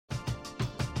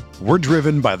We're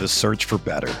driven by the search for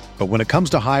better. But when it comes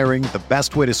to hiring, the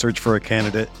best way to search for a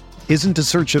candidate isn't to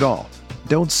search at all.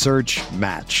 Don't search,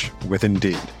 match with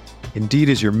Indeed. Indeed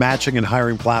is your matching and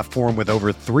hiring platform with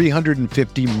over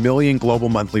 350 million global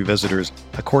monthly visitors,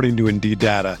 according to Indeed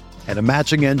data, and a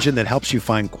matching engine that helps you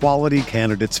find quality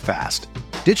candidates fast.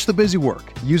 Ditch the busy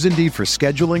work. Use Indeed for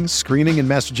scheduling, screening, and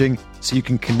messaging so you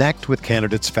can connect with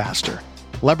candidates faster.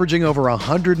 Leveraging over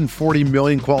 140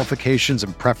 million qualifications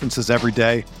and preferences every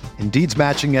day, Indeed's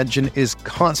matching engine is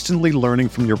constantly learning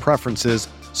from your preferences,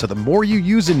 so the more you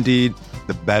use Indeed,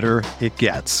 the better it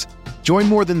gets. Join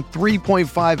more than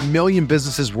 3.5 million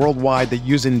businesses worldwide that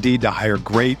use Indeed to hire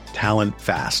great talent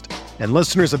fast. And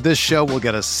listeners of this show will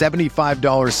get a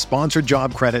 $75 sponsored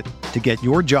job credit to get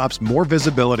your jobs more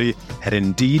visibility at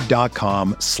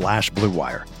Indeed.com/Blue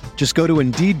Wire. Just go to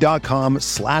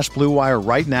Indeed.com/Blue Wire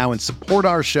right now and support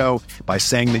our show by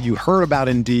saying that you heard about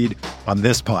Indeed on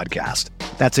this podcast.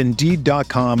 That's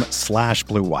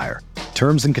Indeed.com/Blue Wire.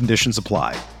 Terms and conditions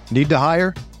apply. Need to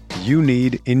hire? You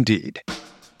need Indeed.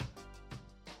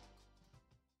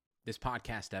 This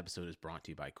podcast episode is brought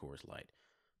to you by Coors Light.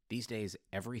 These days,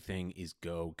 everything is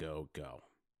go, go, go.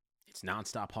 It's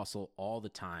nonstop hustle all the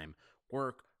time.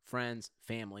 Work, friends,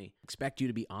 family, expect you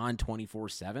to be on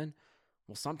 24/7.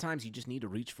 Well, sometimes you just need to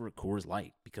reach for a Coors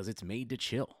Light because it's made to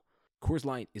chill. Coors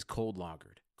Light is cold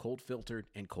lagered, cold filtered,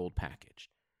 and cold packaged.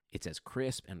 It's as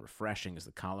crisp and refreshing as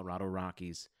the Colorado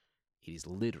Rockies. It is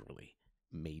literally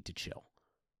made to chill.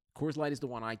 Coors Light is the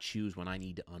one I choose when I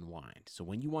need to unwind. So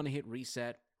when you want to hit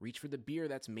reset, reach for the beer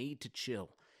that's made to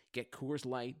chill. Get Coors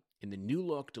Light in the new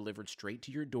look delivered straight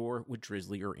to your door with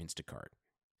Drizzly or Instacart.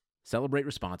 Celebrate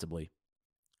responsibly.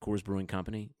 Coors Brewing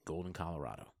Company, Golden,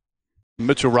 Colorado.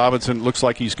 Mitchell Robinson looks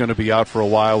like he's going to be out for a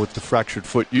while with the fractured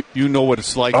foot. You know what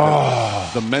it's like.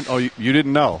 You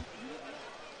didn't know.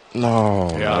 No.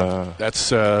 Yeah, that's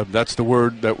the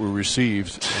word that we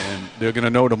received, and they're going to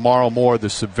know tomorrow more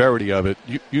the severity of it.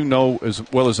 You know as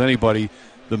well as anybody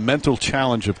the mental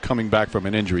challenge of coming back from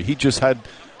an injury. He just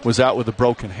was out with a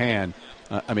broken hand.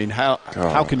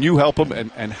 How can you help him,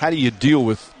 and how do you deal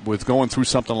with going through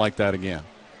something like that again?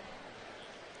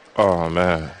 Oh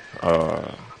man,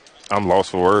 I'm lost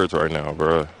for words right now,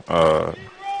 bro.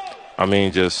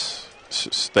 Just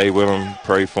stay with him,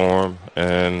 pray for him,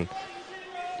 and.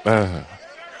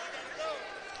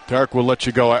 Derek, we'll let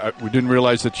you go. We didn't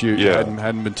realize that you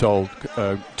hadn't been told.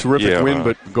 Terrific win,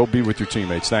 but go be with your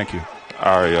teammates. Thank you.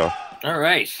 All right, y'all. All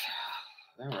right.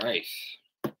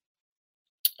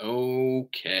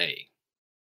 Okay.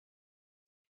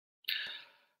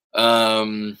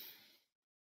 I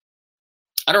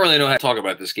don't really know how to talk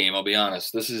about this game, I'll be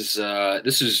honest. This is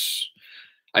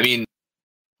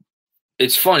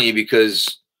it's funny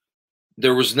because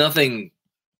there was nothing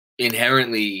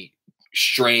inherently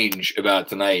strange about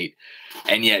tonight,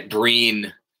 and yet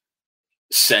Breen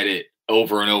said it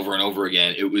over and over and over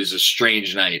again. It was a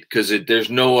strange night because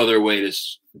there's no other way to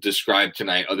describe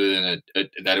tonight other than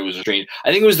that it was a strange.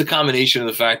 I think it was the combination of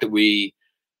the fact that we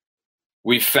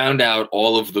found out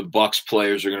all of the Bucks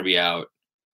players are going to be out,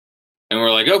 and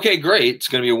we're like, okay, great, it's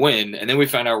going to be a win. And then we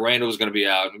found out Randall was going to be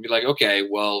out, and we'd be like, okay,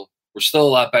 well, we're still a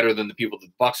lot better than the people that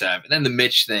the Bucks have. And then the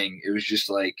Mitch thing, it was just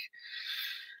like,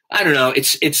 I don't know.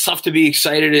 It's tough to be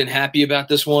excited and happy about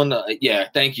this one.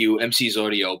 Thank you, MC's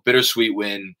audio. Bittersweet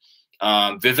win.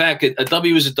 Vivek, a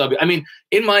W is a W. I mean,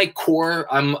 in my core,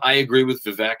 I agree with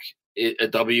Vivek. A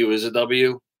W is a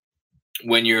W.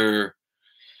 When you're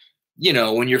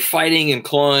fighting and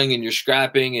clawing and you're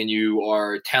scrapping and you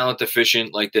are talent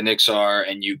efficient like the Knicks are,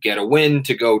 and you get a win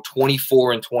to go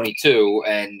 24-22,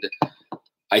 and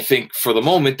I think for the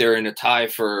moment they're in a tie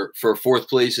for fourth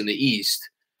place in the East,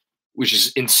 which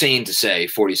is insane to say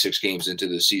 46 games into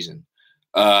the season.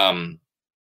 A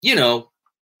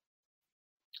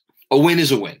win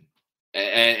is a win,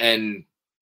 and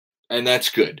that's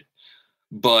good.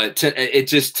 But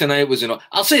tonight was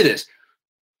I'll say this.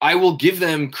 I will give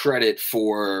them credit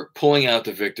for pulling out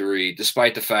the victory,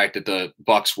 despite the fact that the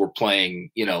Bucks were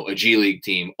playing, a G League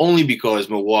team, only because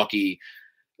Milwaukee,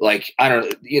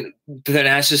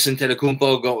 Thanasis and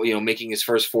Antetokounmpo making his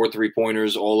first 4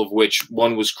 3-pointers, all of which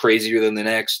one was crazier than the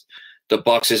next. The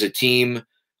Bucks as a team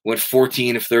went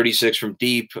 14 of 36 from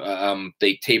deep.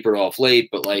 They tapered off late,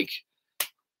 but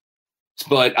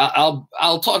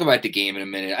I'll talk about the game in a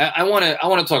minute. I want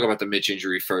to talk about the Mitch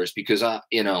injury first because I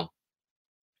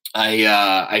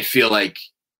feel like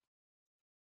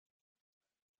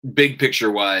big picture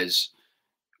wise,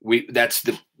 we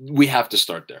have to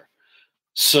start there.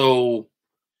 So,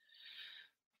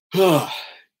 coming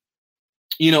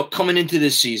into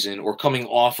this season or coming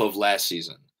off of last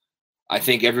season, I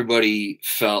think everybody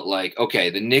felt like, okay,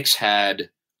 the Knicks had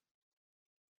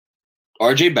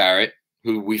R.J. Barrett,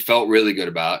 who we felt really good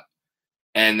about,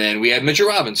 and then we had Mitchell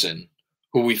Robinson,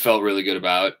 who we felt really good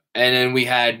about, and then we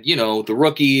had, the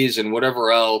rookies and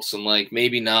whatever else, and like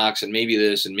maybe Knox and maybe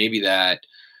this and maybe that.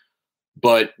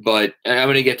 But and I'm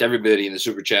going to get to everybody in the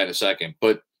super chat in a second.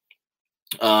 But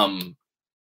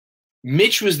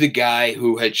Mitch was the guy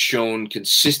who had shown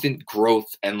consistent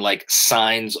growth and like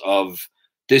signs of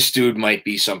this dude might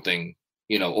be something,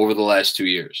 over the last 2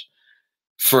 years.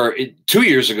 For 2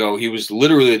 years ago, he was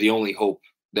literally the only hope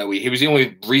he was the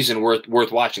only reason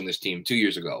worth watching this team 2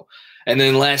 years ago. And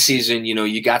then last season,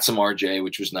 you got some RJ,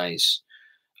 which was nice.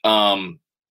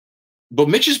 But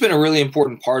Mitch has been a really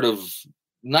important part of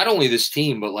not only this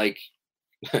team, but like,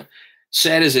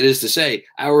 sad as it is to say,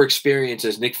 our experience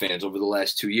as Knicks fans over the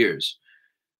last 2 years.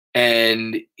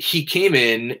 And he came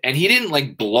in and he didn't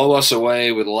like blow us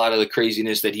away with a lot of the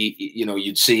craziness that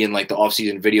you'd see in like the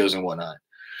offseason videos and whatnot.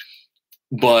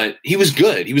 But he was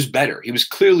good. He was better. He was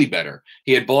clearly better.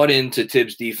 He had bought into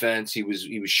Tibbs' defense. He was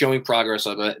showing progress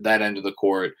on that end of the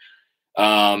court.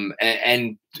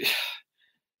 The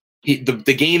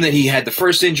game that he had, the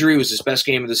first injury, was his best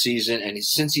game of the season. And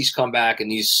since he's come back in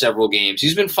these several games,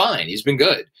 he's been fine. He's been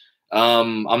good.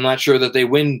 I'm not sure that they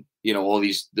win, all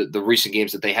these the recent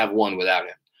games that they have won without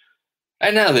him.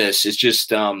 And now this is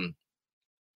just, I don't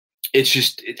want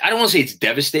to say it's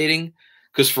devastating,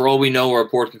 because for all we know, a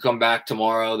report could come back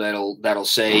tomorrow that'll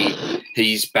say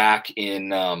he's back in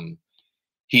 4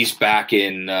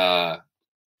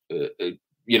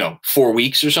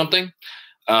 weeks or something.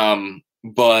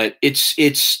 But it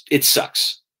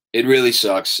sucks. It really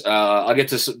sucks. I'll get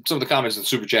to some of the comments in the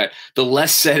super chat. The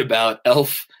less said about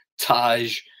Elf,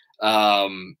 Taj,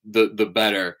 the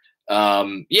better.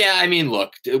 Yeah, I mean,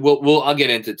 look, I'll get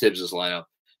into Tibbs' lineup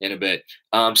in a bit.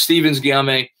 Stevens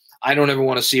Guillaume, I don't ever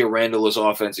want to see a Randall-less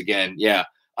offense again. Yeah.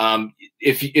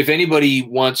 If anybody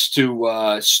wants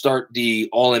to start the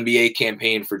All-NBA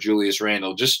campaign for Julius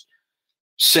Randle, just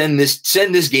send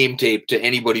this game tape to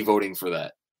anybody voting for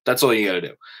that. That's all you got to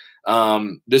do.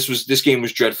 This game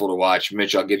was dreadful to watch.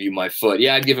 Mitch, I'll give you my foot.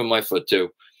 Yeah, I'd give him my foot too.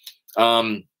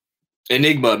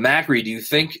 Enigma, Macri, do you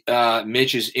think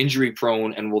Mitch is injury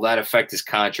prone, and will that affect his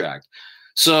contract?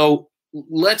 So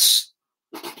let's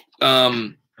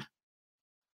oh,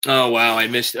 wow, I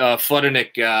missed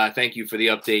Futternick. Thank you for the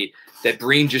update. That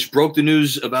Breen just broke the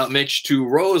news about Mitch to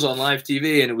Rose on live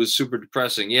TV, and it was super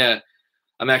depressing. Yeah,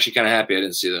 I'm actually kind of happy I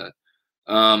didn't see that.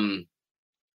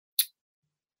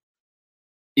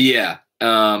 Yeah.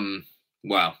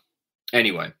 Wow.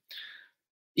 Anyway.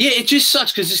 Yeah, it just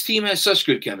sucks because this team has such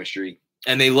good chemistry,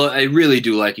 and they really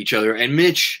do like each other. And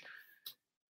Mitch,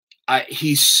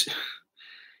 he's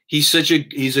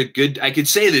a good, I could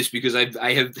say this because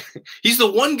he's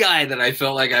the one guy that I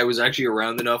felt like I was actually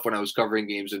around enough when I was covering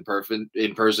games in person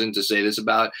to say this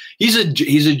about. He's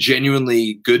a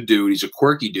genuinely good dude. He's a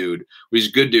quirky dude. He's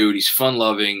a good dude. He's fun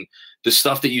loving. The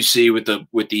stuff that you see with the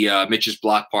Mitch's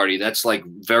block party, that's like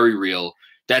very real.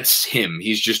 That's him.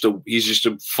 He's just a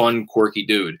fun, quirky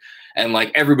dude. And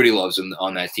like everybody loves him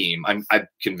on that team. I'm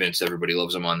convinced everybody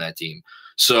loves him on that team.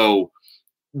 So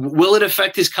will it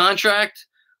affect his contract?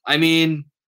 I mean,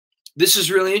 this is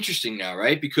really interesting now,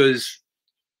 right? Because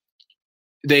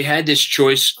they had this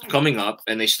choice coming up,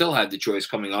 and they still have the choice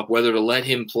coming up, whether to let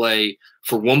him play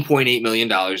for $1.8 million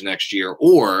next year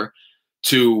or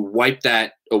to wipe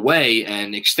that away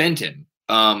and extend him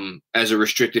as a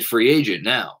restricted free agent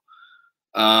now.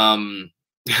 I'm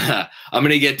going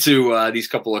to get to these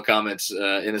couple of comments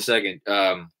in a second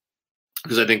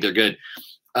because I think they're good.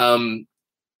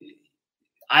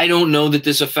 I don't know that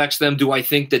this affects them. Do I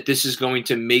think that this is going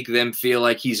to make them feel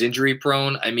like he's injury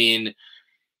prone? I mean,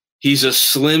 he's a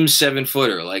slim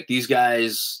 7-footer. Like, these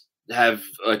guys have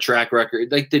a track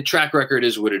record. Like, the track record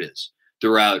is what it is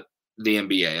throughout the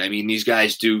NBA. I mean, these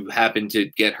guys do happen to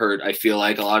get hurt, I feel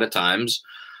like, a lot of times.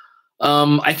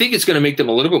 I think it's going to make them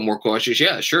a little bit more cautious.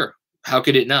 Yeah, sure. How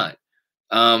could it not?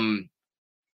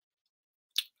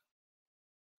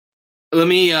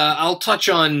 I'll touch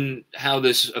on how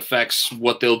this affects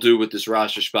what they'll do with this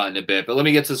roster spot in a bit, but let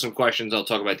me get to some questions. I'll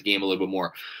talk about the game a little bit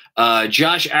more.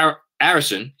 Josh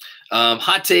Arison,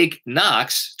 hot take,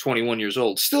 Knox, 21 years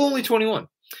old, still only 21,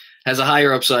 has a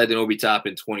higher upside than Obi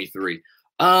Toppin, 23.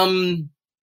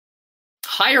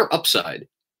 Higher upside.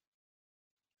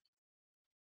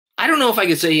 I don't know if I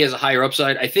could say he has a higher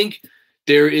upside. I think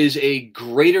there is a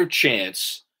greater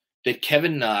chance that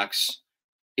Kevin Knox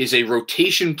is a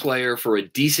rotation player for a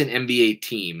decent NBA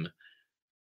team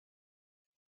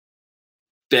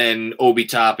than Obi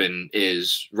Toppin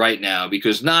is right now,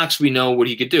 because Knox, we know what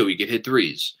he could do. He could hit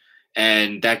threes.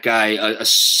 And that guy, a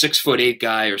 6'8"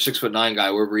 guy or 6'9"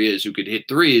 guy, wherever he is, who could hit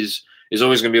threes, is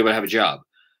always going to be able to have a job.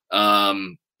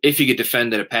 If he could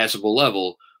defend at a passable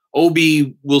level,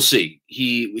 Obi, we'll see.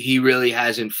 He really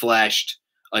hasn't flashed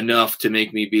enough to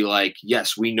make me be like,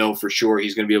 yes, we know for sure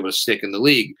he's going to be able to stick in the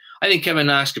league. I think Kevin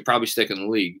Knox could probably stick in the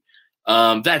league.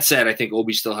 That said, I think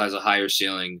Obi still has a higher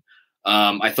ceiling.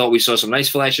 I thought we saw some nice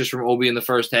flashes from Obi in the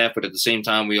first half, but at the same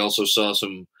time, we also saw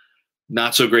some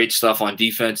not so great stuff on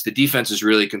defense. The defense is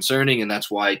really concerning, and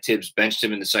that's why Tibbs benched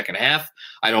him in the second half.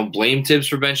 I don't blame Tibbs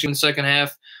for benching in the second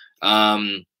half.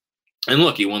 And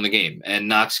look, he won the game, and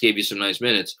Knox gave you some nice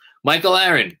minutes. Michael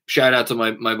Aaron, shout out to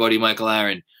my buddy Michael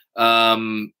Aaron.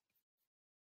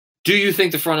 Do you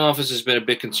think the front office has been a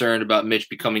bit concerned about Mitch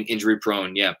becoming injury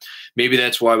prone? Yeah, maybe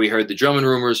that's why we heard the Drummond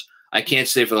rumors. I can't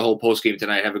stay for the whole post game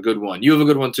tonight. Have a good one. You have a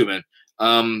good one too,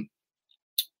 man.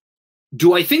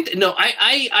 Do I think no?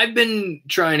 I've been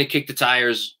trying to kick the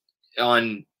tires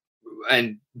on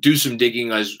and do some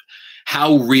digging as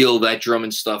how real that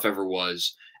Drummond stuff ever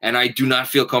was. And I do not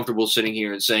feel comfortable sitting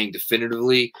here and saying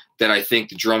definitively that I think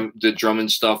the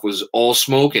Drummond stuff was all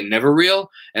smoke and never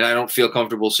real. And I don't feel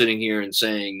comfortable sitting here and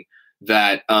saying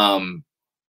that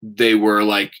they were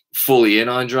like fully in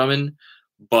on Drummond.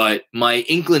 But my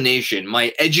inclination,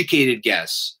 my educated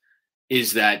guess,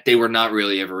 is that they were not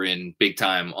really ever in big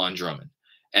time on Drummond.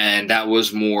 And that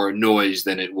was more noise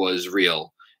than it was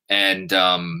real. And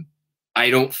I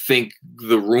don't think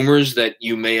the rumors that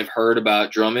you may have heard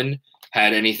about Drummond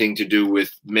had anything to do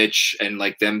with Mitch and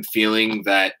like them feeling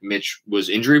that Mitch was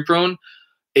injury prone.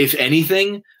 If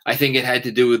anything, I think it had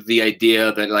to do with the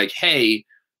idea that like, hey,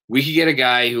 we could get a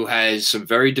guy who has some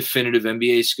very definitive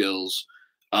NBA skills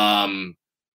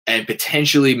and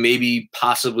potentially maybe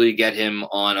possibly get him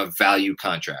on a value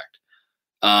contract.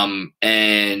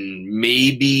 And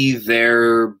maybe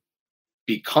their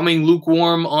becoming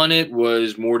lukewarm on it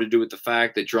was more to do with the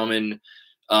fact that Drummond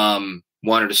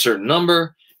wanted a certain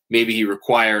number. Maybe he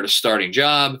required a starting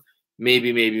job.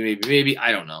 Maybe.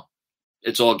 I don't know.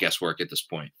 It's all guesswork at this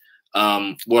point.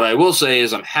 What I will say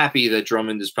is I'm happy that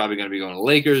Drummond is probably going to be going to the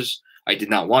Lakers. I did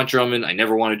not want Drummond. I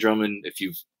never wanted Drummond. If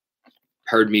you've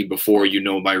heard me before, you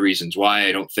know my reasons why.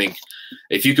 I don't think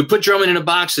if you could put Drummond in a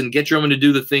box and get Drummond to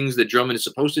do the things that Drummond is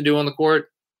supposed to do on the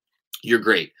court, you're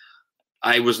great.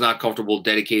 I was not comfortable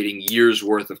dedicating years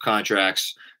worth of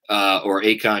contracts or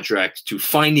a contract to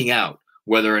finding out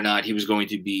whether or not he was going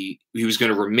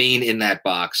to remain in that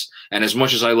box. And as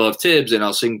much as I love Tibbs, and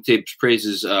I'll sing Tibbs'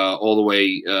 praises all the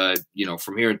way,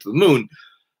 from here into the moon,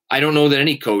 I don't know that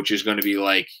any coach is going to be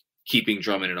like keeping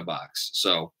Drummond in a box.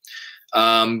 So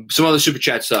some other super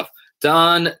chat stuff.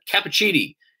 Don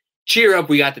Cappuccini, cheer up.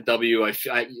 We got the W. I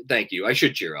thank you. I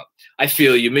should cheer up. I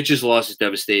feel you. Mitch's loss is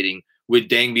devastating. Would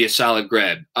Deng be a solid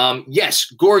grab? Yes.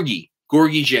 Gorgie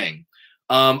Dieng.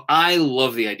 I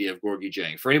love the idea of Gorgie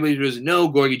Dieng. For anybody who doesn't know,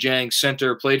 Gorgie Dieng,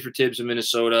 center, played for Tibbs in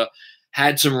Minnesota,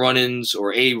 had some run-ins,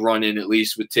 or a run-in at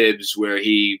least with Tibbs, where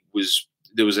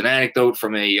there was an anecdote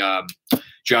from a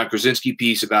John Krasinski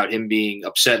piece about him being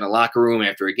upset in a locker room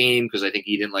after a game because I think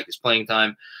he didn't like his playing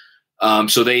time.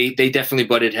 So they definitely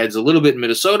butted heads a little bit in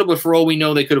Minnesota, but for all we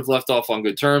know, they could have left off on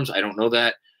good terms. I don't know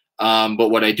that. But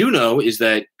what I do know is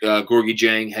that Gorgie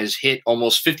Dieng has hit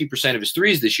almost 50% of his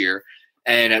threes this year.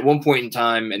 And at one point in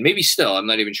time, and maybe still, I'm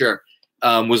not even sure,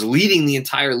 was leading the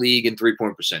entire league in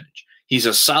three-point percentage. He's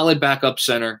a solid backup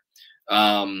center.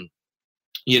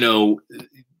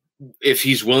 If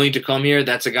he's willing to come here,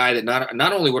 that's a guy that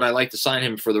not only would I like to sign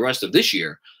him for the rest of this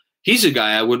year, he's a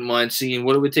guy I wouldn't mind seeing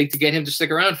what it would take to get him to stick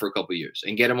around for a couple of years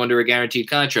and get him under a guaranteed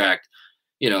contract.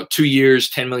 2 years,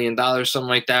 $10 million, something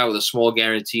like that, with a small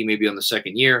guarantee maybe on the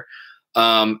second year.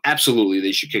 Absolutely,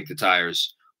 they should kick the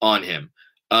tires on him.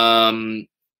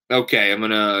 Okay, I'm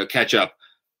going to catch up.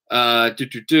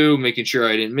 Making sure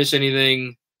I didn't miss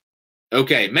anything.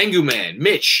 Okay, Mengu Man,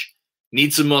 Mitch,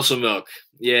 needs some muscle milk.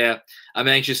 Yeah, I'm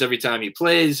anxious every time he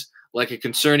plays, like a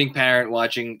concerned parent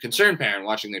watching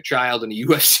their child in a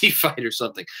UFC fight or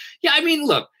something. Yeah, I mean,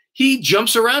 look, he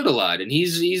jumps around a lot, and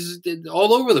he's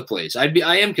all over the place. I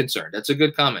am concerned. That's a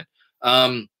good comment.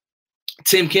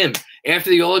 Tim Kim, after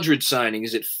the Aldridge signing,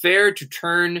 is it fair to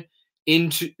turn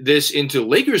into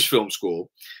Lakers Film School?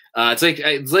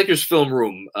 It's Lakers Film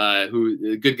Room, a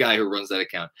good guy who runs that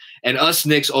account, and us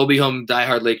Knicks all become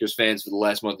diehard Lakers fans for the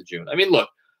last month of June. I mean, look,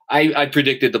 I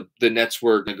predicted the Nets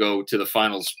were going to go to the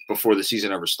finals before the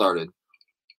season ever started.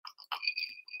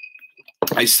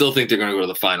 I still think they're going to go to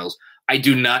the finals. I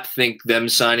do not think them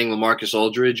signing LaMarcus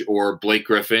Aldridge or Blake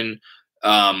Griffin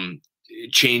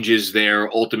changes their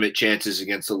ultimate chances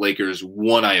against the Lakers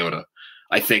one iota.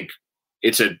 I think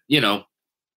it's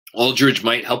Aldridge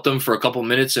might help them for a couple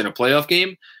minutes in a playoff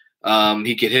game.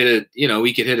 He could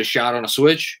hit a shot on a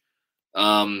switch.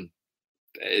 I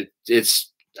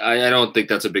don't think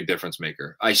that's a big difference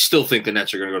maker. I still think the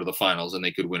Nets are going to go to the finals and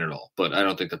they could win it all, but I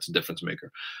don't think that's a difference maker.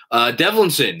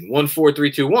 Devlinson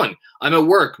 14321. I'm at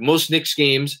work most Knicks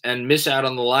games and miss out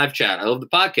on the live chat. I love the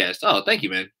podcast. Oh, thank you,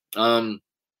 man.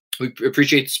 We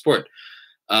appreciate the support.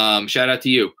 Shout out to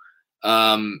you.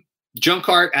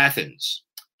 Junkart Athens.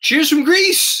 Cheers from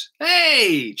Greece.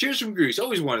 Hey, cheers from Greece.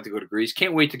 Always wanted to go to Greece.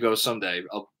 Can't wait to go someday.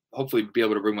 I'll hopefully be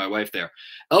able to bring my wife there.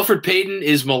 Elfrid Payton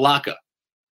is Malacca.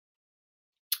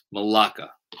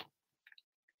 Malacca.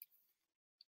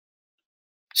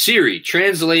 Siri,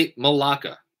 translate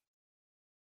Malacca.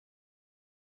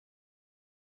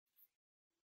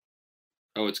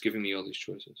 Oh, it's giving me all these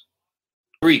choices.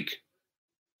 Greek.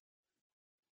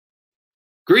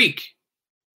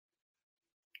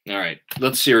 All right,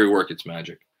 let Siri work its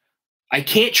magic. I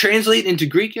can't translate into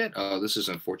Greek yet? Oh, this is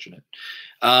unfortunate.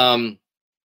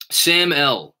 Sam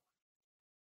L.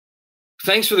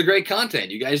 Thanks for the great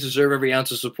content. You guys deserve every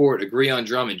ounce of support. Agree on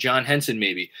Drummond. John Henson,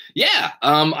 maybe. Yeah,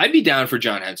 I'd be down for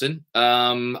John Henson.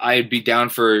 I'd be down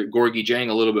for Gorgui Dieng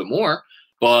a little bit more,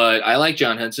 but I like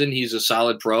John Henson. He's a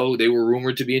solid pro. They were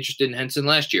rumored to be interested in Henson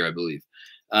last year, I believe.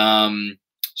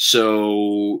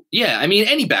 So, yeah, I mean,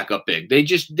 any backup big.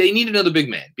 They need another big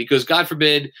man because, God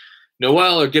forbid,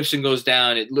 Noel or Gibson goes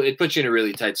down, it puts you in a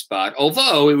really tight spot,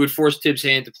 although it would force Tibbs'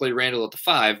 hand to play Randall at the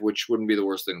 5, which wouldn't be the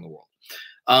worst thing in the world.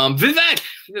 Vivek,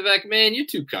 man, you're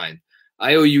too kind.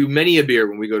 I owe you many a beer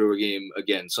when we go to a game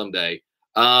again someday.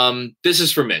 This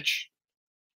is for Mitch.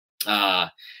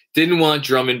 Didn't want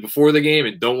Drummond before the game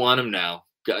and don't want him now.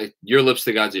 Your lips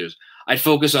to God's ears. I'd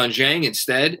focus on Dieng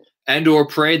instead and or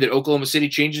pray that Oklahoma City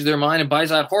changes their mind and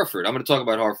buys out Horford. I'm going to talk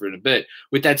about Horford in a bit.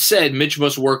 With that said, Mitch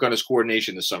must work on his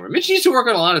coordination this summer. Mitch needs to work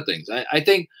on a lot of things. I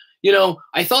think,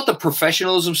 I thought the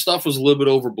professionalism stuff was a little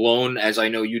bit overblown, as I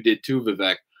know you did too,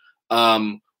 Vivek.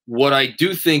 What I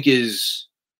do think is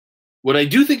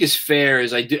fair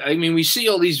is we see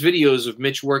all these videos of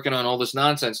Mitch working on all this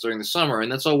nonsense during the summer,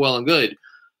 and that's all well and good.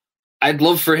 I'd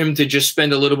love for him to just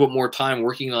spend a little bit more time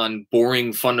working on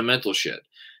boring fundamental shit.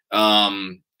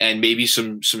 And maybe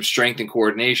some strength and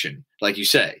coordination, like you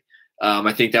say.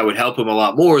 I think that would help him a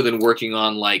lot more than working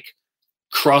on like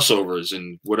crossovers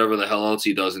and whatever the hell else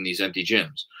he does in these empty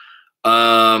gyms.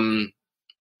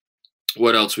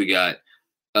 What else we got?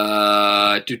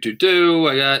 I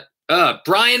got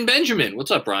Brian Benjamin. What's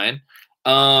up, Brian?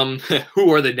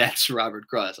 Who are the Nets? Robert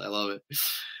Cross. I love it.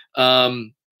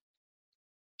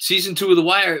 Season 2 of The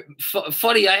Wire.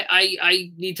 Funny,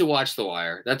 I need to watch The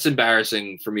Wire. That's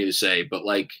embarrassing for me to say, but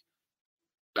like,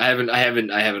 I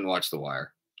haven't watched The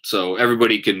Wire, so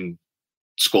everybody can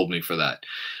scold me for that.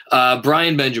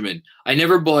 Brian Benjamin. I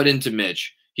never bought into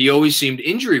Mitch. He always seemed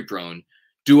injury prone.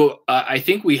 I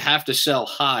think we have to sell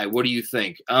high? What do you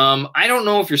think? I don't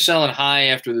know if you're selling high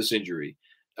after this injury,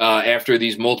 after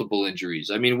these multiple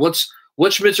injuries. I mean, what's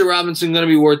Mitchell Robinson going to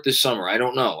be worth this summer? I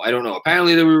don't know.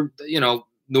 Apparently, they were,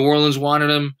 New Orleans wanted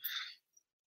him.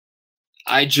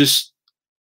 I don't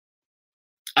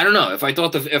know. If I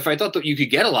thought that you could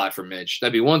get a lot from Mitch,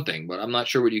 that'd be one thing, but I'm not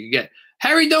sure what you could get.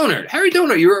 Harry Donut,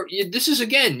 this is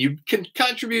again. You can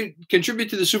contribute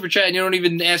to the super chat, and you don't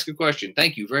even ask a question.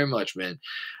 Thank you very much, man.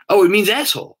 Oh, it means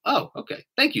asshole. Oh, okay.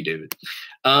 Thank you, David.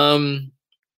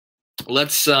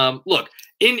 Let's look.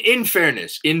 In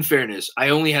fairness, I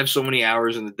only have so many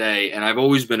hours in the day, and I've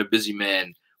always been a busy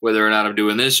man, whether or not I'm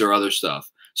doing this or other stuff.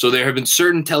 So there have been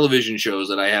certain television shows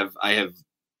that I have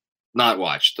not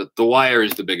watched. The Wire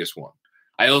is the biggest one.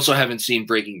 I also haven't seen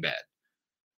Breaking Bad.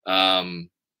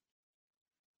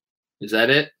 Is that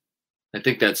it? I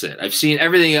think that's it. I've seen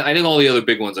everything. I think all the other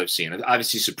big ones I've seen.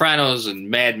 Obviously Sopranos and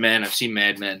Mad Men. I've seen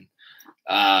Mad Men.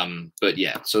 But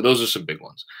yeah, so those are some big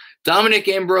ones. Dominic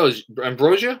Ambrosia?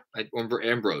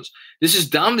 Ambrose. This is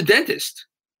Dom the Dentist.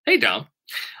 Hey, Dom.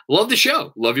 Love the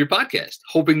show. Love your podcast.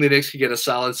 Hoping the Knicks could get a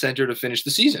solid center to finish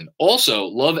the season. Also,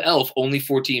 love Elf, only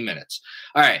 14 minutes.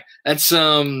 All right. That's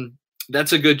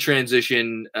a good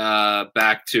transition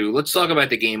back to – let's talk about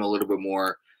the game a little bit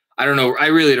more. I don't know. I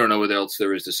really don't know what else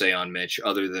there is to say on Mitch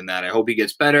other than that. I hope he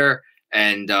gets better.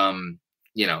 And,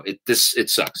 it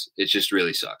sucks. It just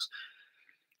really sucks.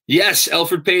 Yes,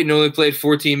 Elfrid Payton only played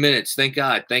 14 minutes. Thank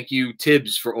God. Thank you,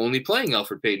 Tibbs, for only playing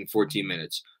Elfrid Payton 14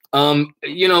 minutes.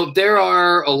 There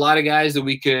are a lot of guys that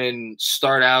we can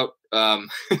start out.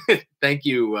 Thank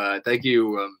you,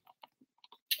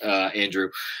 Andrew.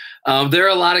 There are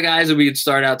a lot of guys that we could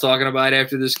start out talking about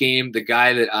after this game. The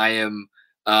guy that I am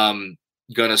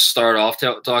going to start off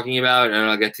talking about, and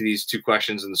I'll get to these two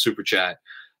questions in the super chat,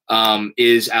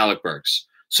 is Alec Burks.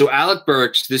 So Alec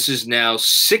Burks, this is now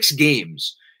 6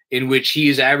 games in which he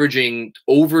is averaging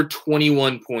over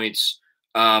 21 points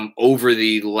over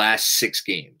the last 6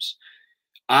 games.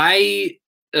 I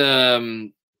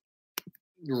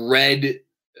read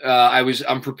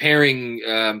I'm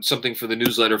preparing something for the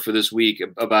newsletter for this week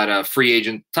about a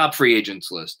top free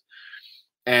agents list.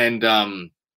 And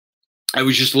I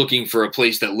was just looking for a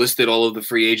place that listed all of the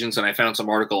free agents, and I found some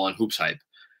article on Hoops Hype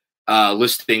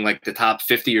listing like the top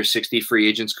 50 or 60 free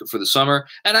agents for the summer.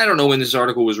 And I don't know when this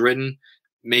article was written.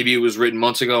 Maybe it was written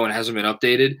months ago and hasn't been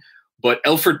updated. But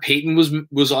Elfrid Payton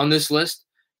was on this list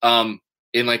in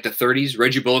like the 30s.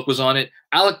 Reggie Bullock was on it.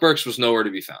 Alec Burks was nowhere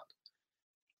to be found.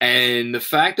 And the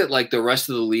fact that like the rest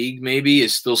of the league maybe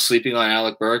is still sleeping on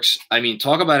Alec Burks, I mean,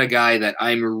 talk about a guy that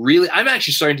I'm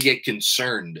actually starting to get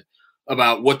concerned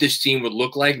about what this team would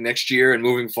look like next year and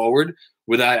moving forward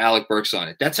without Alec Burks on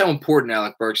it. That's how important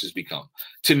Alec Burks has become.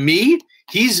 To me,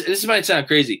 this might sound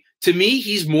crazy. To me,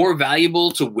 he's more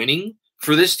valuable to winning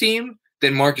for this team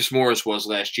than Marcus Morris was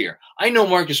last year. I know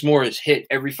Marcus Morris hit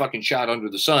every fucking shot under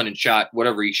the sun and shot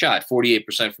whatever he shot,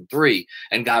 48% from 3,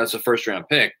 and got us a first-round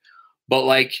pick. But,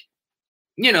 like,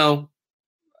 you know,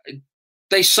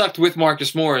 they sucked with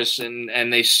Marcus Morris, and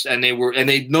they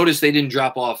noticed they didn't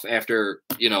drop off after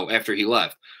he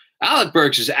left. Alec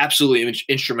Burks is absolutely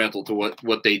instrumental to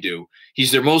what they do.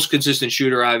 He's their most consistent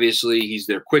shooter, obviously. He's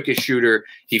their quickest shooter.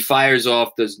 He fires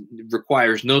off,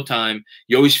 requires no time.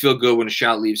 You always feel good when a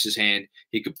shot leaves his hand.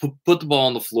 He could put the ball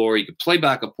on the floor. He could play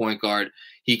back a point guard.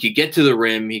 He could get to the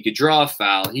rim. He could draw a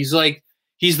foul.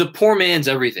 He's the poor man's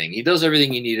everything. He does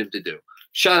everything you need him to do.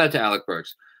 Shout out to Alec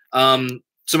Burks. Some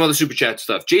other super chat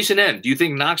stuff. Jason M., do you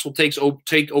think Knox will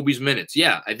take Obi's minutes?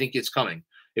 Yeah, I think it's coming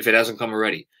if it hasn't come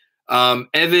already.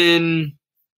 Evan,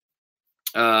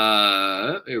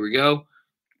 here we go.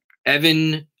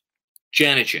 Evan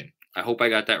Janichin. I hope I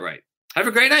got that right. Have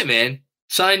a great night, man.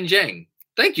 Sign Jeng.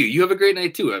 Thank you. You have a great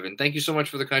night too, Evan. Thank you so much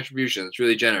for the contribution. It's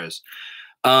really generous.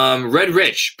 Red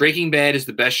Rich, Breaking Bad is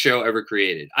the best show ever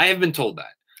created. I have been told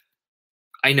that.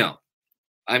 I know.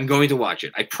 I'm going to watch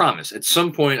it. I promise. At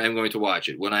some point, I'm going to watch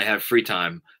it when I have free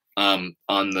time on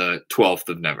the 12th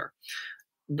of Never.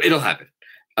 It'll happen.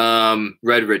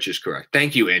 Red Rich is correct.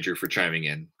 Thank you, Andrew, for chiming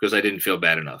in because I didn't feel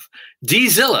bad enough. D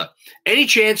Zilla, any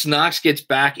chance Knox gets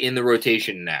back in the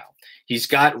rotation now? He's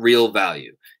got real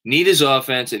value. Need his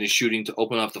offense and his shooting to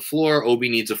open up the floor. Obi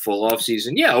needs a full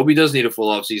offseason. Yeah, Obi does need a full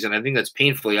offseason. I think that's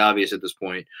painfully obvious at this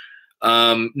point.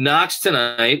 Knox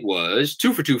tonight was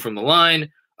 2 for 2 from the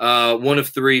line, 1 of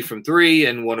 3 from 3,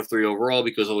 and 1 of 3 overall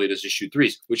because all he does is shoot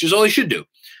threes, which is all he should do.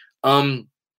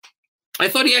 I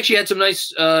thought he actually had some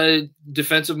nice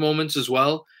defensive moments as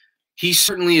well. He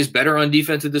certainly is better on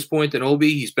defense at this point than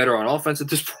Obi. He's better on offense at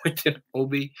this point than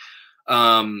Obi.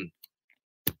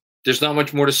 There's not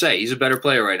much more to say. He's a better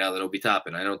player right now than Obi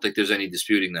Toppin. I don't think there's any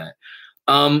disputing that.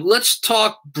 Let's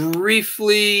talk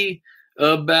briefly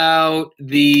about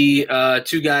the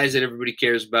 2 guys that everybody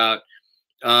cares about.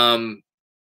 Here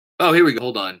we go.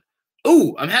 Hold on.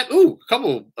 A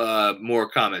couple more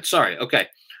comments. Sorry. Okay.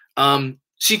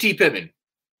 CT Pittman.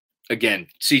 Again,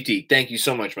 CT, thank you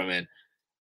so much, my man.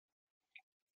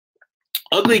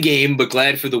 Ugly game, but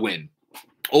glad for the win.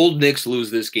 Old Knicks lose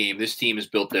this game. This team is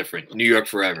built different. New York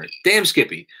forever. Damn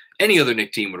Skippy. Any other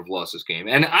Knicks team would have lost this game.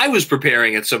 And I was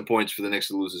preparing at some points for the Knicks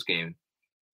to lose this game.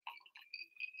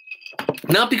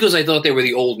 Not because I thought they were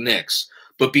the old Knicks,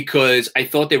 but because I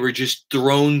thought they were just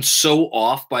thrown so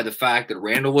off by the fact that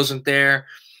Randall wasn't there.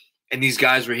 And these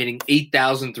guys were hitting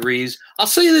 8,000 threes. I'll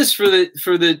say this for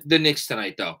the Knicks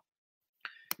tonight, though.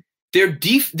 Their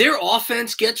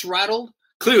offense gets rattled.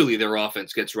 Clearly, their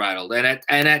offense gets rattled, and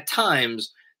at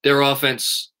times their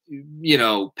offense,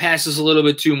 passes a little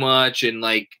bit too much, and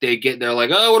like they're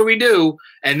like, oh, what do we do?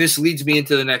 And this leads me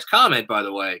into the next comment, by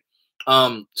the way.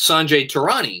 Sanjay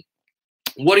Tarani,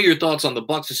 what are your thoughts on the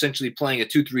Bucks essentially playing a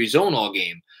 2-3 zone all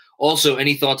game? Also,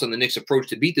 any thoughts on the Knicks' approach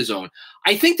to beat the zone?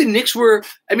 I think the Knicks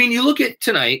you look at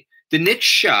tonight, the Knicks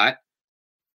shot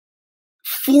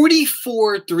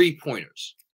 44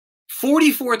 three-pointers.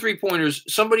 44 three-pointers.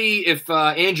 Somebody, if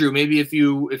Andrew, maybe if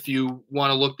you want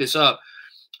to look this up.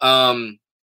 Oh,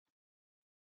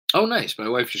 nice. My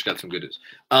wife just got some good news.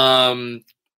 Andrew,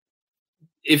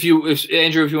 if you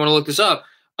want to look this up,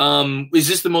 is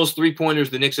this the most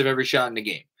three-pointers the Knicks have ever shot in a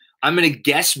game? I'm going to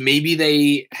guess maybe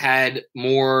they had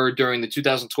more during the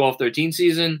 2012-13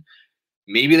 season.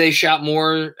 Maybe they shot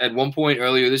more at one point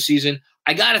earlier this season.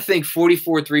 I got to think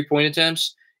 44 three-point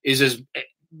attempts is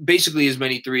basically as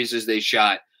many threes as they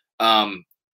shot.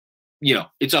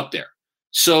 It's up there.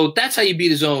 So that's how you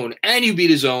beat a zone. And you beat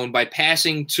a zone by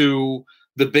passing to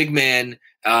the big man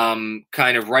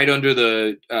kind of right under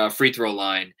the free throw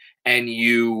line, and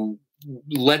you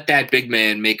let that big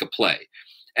man make a play.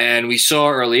 And we saw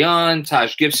early on,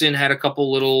 Taj Gibson had a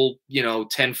couple little,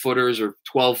 10-footers or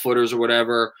 12-footers or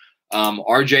whatever.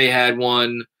 RJ had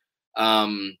one.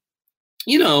 They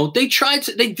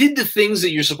did the things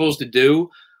that you're supposed to do,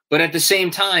 but at the same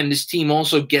time, this team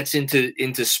also gets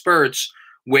into spurts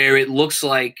where it looks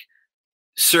like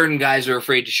certain guys are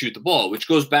afraid to shoot the ball, which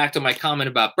goes back to my comment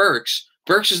about Burks.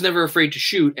 Burks is never afraid to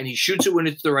shoot, and he shoots it when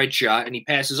it's the right shot, and he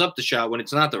passes up the shot when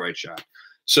it's not the right shot.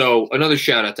 So another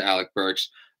shout out to Alec Burks.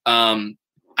 I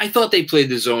thought they played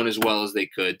the zone as well as they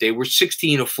could. They were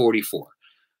 16 of 44,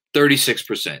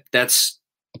 36%. That's,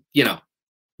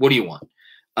 what do you want?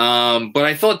 But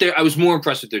I thought I was more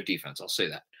impressed with their defense. I'll say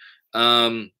that.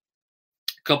 A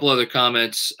couple other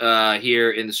comments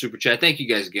here in the super chat. Thank you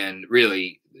guys again.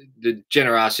 Really, the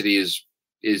generosity is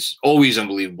always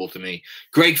unbelievable to me.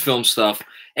 Great film stuff.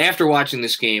 After watching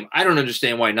this game, I don't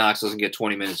understand why Knox doesn't get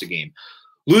 20 minutes a game.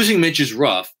 Losing Mitch is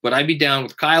rough, but I'd be down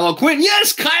with Kyle O'Quinn.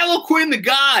 Yes, Kyle O'Quinn, the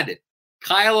God.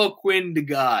 Kyle O'Quinn, the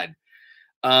God.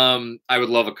 I would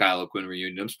love a Kyle O'Quinn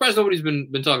reunion. I'm surprised nobody's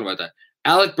been talking about that.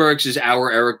 Alec Burks is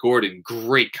our Eric Gordon.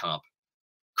 Great comp.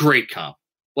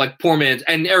 Like poor man's.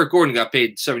 And Eric Gordon got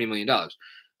paid $70 million.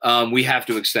 We have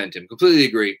to extend him. Completely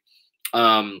agree.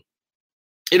 It'll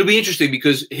be interesting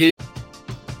because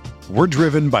We're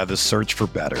driven by the search for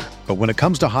better. But when it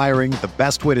comes to hiring, the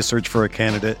best way to search for a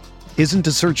candidate isn't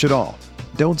to search at all.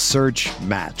 Don't search,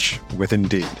 match with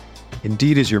Indeed.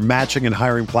 Indeed is your matching and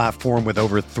hiring platform with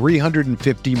over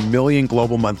 350 million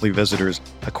global monthly visitors,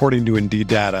 according to Indeed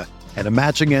data, and a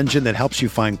matching engine that helps you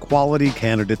find quality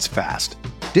candidates fast.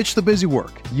 Ditch the busy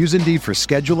work. Use Indeed for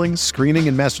scheduling, screening,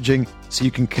 and messaging so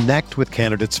you can connect with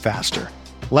candidates faster.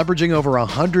 Leveraging over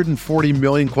 140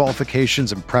 million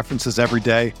qualifications and preferences every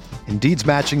day, Indeed's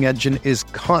matching engine is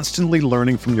constantly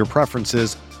learning from your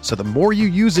preferences, so the more you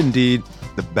use Indeed,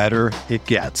 the better it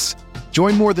gets.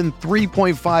 Join more than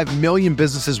 3.5 million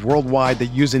businesses worldwide that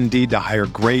use Indeed to hire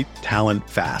great talent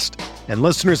fast. And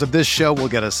listeners of this show will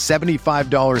get a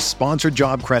 $75 sponsored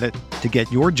job credit to get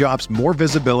your jobs more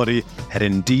visibility at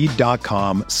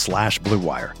Indeed.com/Blue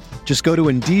Wire. Just go to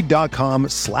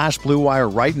Indeed.com/Blue Wire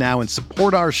right now and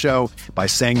support our show by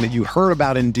saying that you heard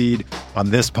about Indeed on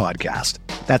this podcast.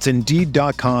 That's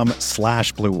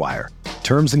Indeed.com/Blue Wire.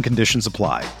 Terms and conditions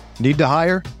apply. Need to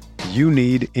hire? You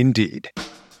need Indeed.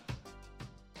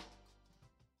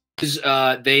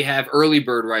 They have early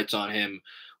bird rights on him,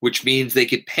 which means they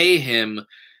could pay him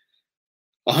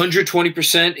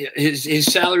 120%. His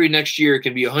salary next year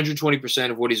can be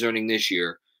 120% of what he's earning this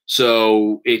year.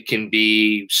 So it can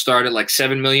be start at like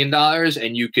 $7 million,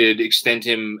 and you could extend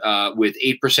him with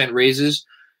 8% raises.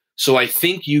 So I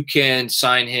think you can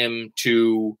sign him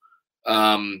to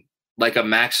like a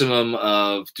maximum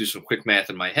of, do some quick math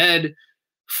in my head,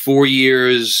 4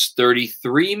 years,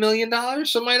 $33 million,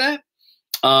 something like that.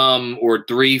 Or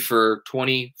 3 for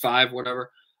 25,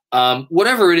 whatever.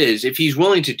 Whatever it is, if he's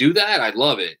willing to do that, I'd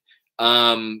love it.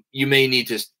 You may need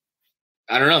to,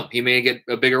 I don't know, he may get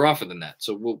a bigger offer than that.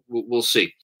 So we'll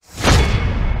see.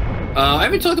 I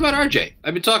haven't talked about RJ.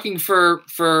 I've been talking for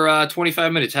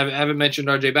 25 minutes. Haven't mentioned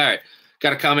RJ Barrett.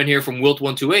 Got a comment here from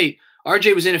Wilt128.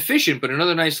 RJ was inefficient, but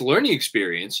another nice learning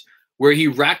experience where he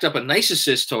racked up a nice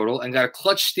assist total and got a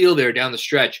clutch steal there down the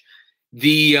stretch.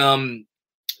 The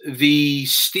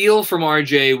steal from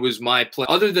RJ was my play,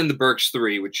 other than the Burks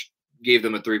 3, which gave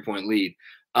them a 3-point lead.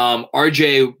 The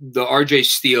RJ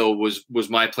steal was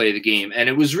my play of the game. And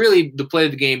it was really the play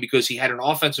of the game because he had an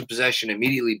offensive possession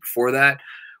immediately before that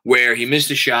where he missed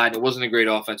a shot. It wasn't a great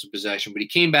offensive possession, but he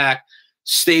came back,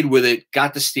 stayed with it,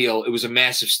 got the steal. It was a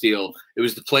massive steal. It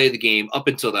was the play of the game up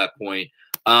until that point.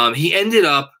 He ended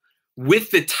up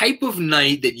with the type of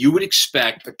night that you would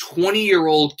expect a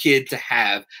 20-year-old kid to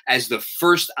have as the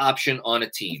first option on a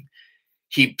team.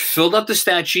 He filled up the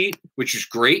stat sheet, which was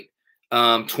great.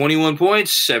 21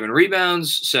 points, 7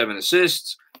 rebounds, 7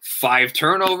 assists, 5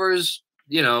 turnovers,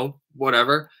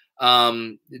 whatever.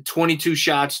 22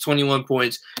 shots, 21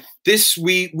 points.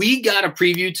 We got a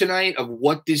preview tonight of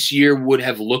what this year would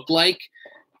have looked like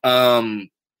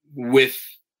with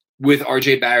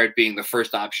RJ Barrett being the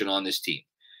first option on this team.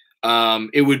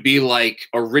 It would be like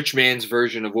a rich man's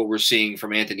version of what we're seeing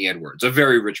from Anthony Edwards, a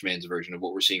very rich man's version of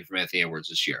what we're seeing from Anthony Edwards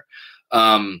this year.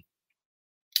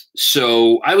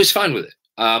 So I was fine with it.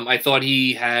 I thought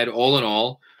he had, all in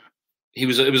all, it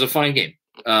was a fine game.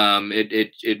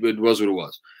 It was what it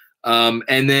was.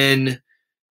 And then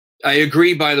I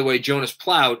agree, by the way, Jonas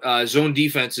Plout, zone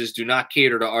defenses do not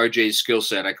cater to RJ's skill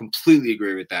set. I completely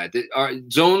agree with that.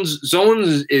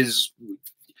 Zones is,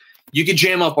 you can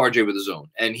jam up RJ with a zone,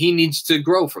 and he needs to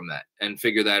grow from that and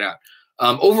figure that out.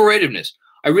 Overratedness.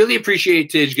 I really appreciate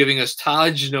Tidge giving us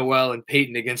Taj, Noel, and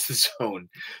Peyton against the zone.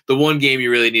 The one game you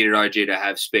really needed RJ to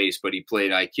have space, but he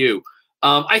played IQ.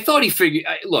 I thought he figured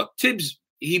 – look, Tibbs,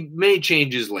 he made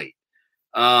changes late.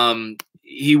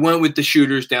 He went with the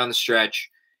shooters down the stretch.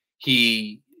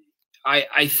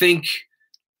 I think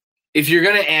if you're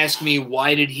going to ask me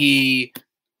why did he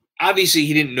 – obviously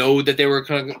he didn't know that they were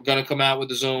going to come out with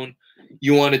the zone.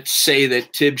 You want to say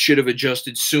that Tibbs should have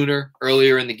adjusted sooner,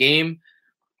 earlier in the game.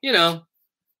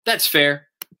 That's fair.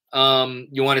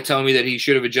 You want to tell me that he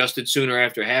should have adjusted sooner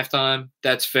after halftime?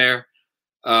 That's fair.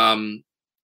 When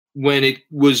it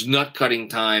was nut-cutting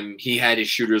time, he had his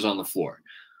shooters on the floor.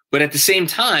 But at the same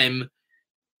time,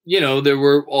 there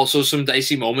were also some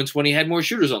dicey moments when he had more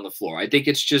shooters on the floor. I think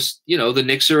it's just, the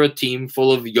Knicks are a team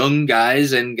full of young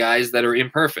guys and guys that are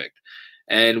imperfect.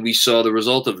 And we saw the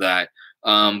result of that.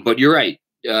 But you're right.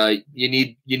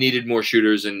 You needed more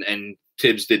shooters, and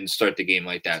Tibbs didn't start the game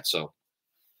like that. So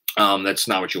that's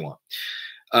not what you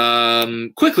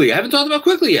want. Quickly, I haven't talked about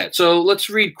Quickly yet. So let's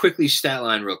read Quickly's stat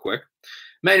line real quick.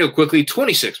 Immanuel Quickley,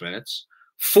 26 minutes,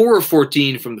 4 of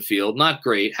 14 from the field. Not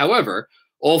great. However,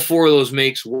 all 4 of those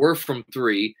makes were from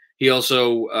 3. He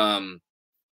also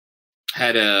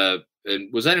had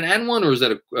was that an and one or was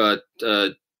that a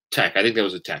tech? I think that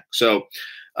was a tech. So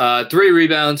 3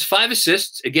 rebounds, 5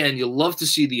 assists. Again, you'll love to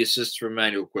see the assists from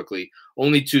Immanuel Quickley.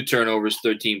 Only 2 turnovers,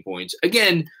 13 points.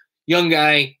 Again, young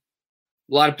guy, a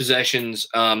lot of possessions.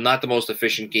 Not the most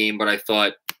efficient game, but I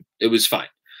thought it was fine.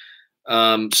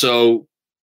 So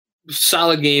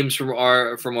solid games from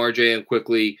RJ and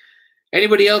Quickley.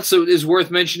 Anybody else that is worth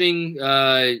mentioning?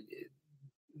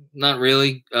 Not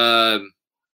really.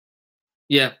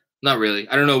 Yeah, not really.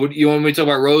 I don't know. You want me to talk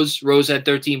about Rose? Rose had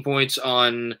 13 points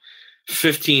on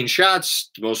 15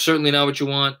 shots. Most certainly not what you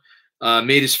want.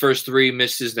 Made his first 3,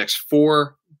 missed his next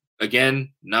 4.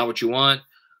 Again, not what you want.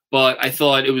 But I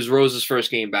thought it was Rose's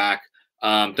first game back.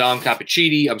 Dom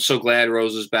Cappuccini, I'm so glad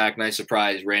Rose is back. Nice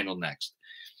surprise. Randall next.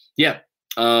 Yeah.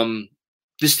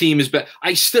 This team is better.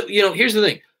 I still, here's the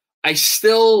thing. I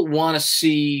still want to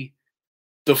see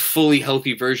the fully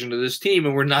healthy version of this team,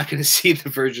 and we're not going to see the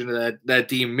version of that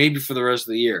team maybe for the rest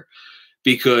of the year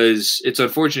because it's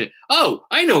unfortunate. Oh,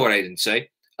 I know what I didn't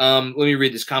say. Let me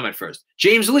read this comment first.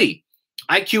 James Lee,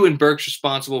 IQ and Burks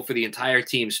responsible for the entire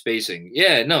team spacing.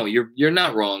 Yeah, no, you're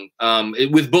not wrong.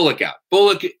 With Bullock out,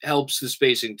 Bullock helps the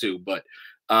spacing too, but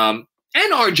and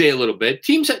RJ a little bit.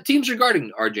 Teams are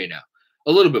guarding RJ now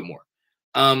a little bit more.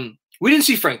 We didn't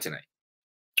see Frank tonight.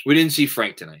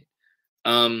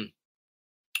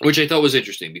 Which I thought was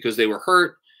interesting because they were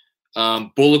hurt.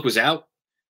 Bullock was out,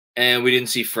 and we didn't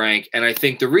see Frank. And I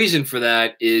think the reason for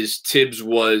that is Tibbs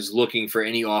was looking for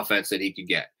any offense that he could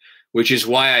get, which is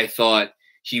why I thought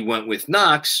he went with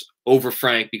Knox over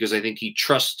Frank because I think he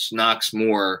trusts Knox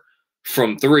more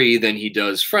from 3 than he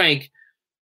does Frank.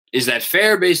 Is that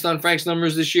fair based on Frank's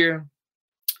numbers this year?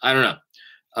 I don't know.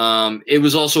 It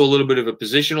was also a little bit of a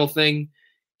positional thing.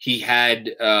 He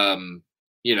had,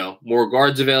 more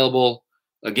guards available.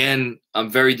 Again, I'm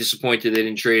very disappointed they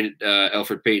didn't trade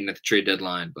Elfrid Payton at the trade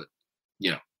deadline, but,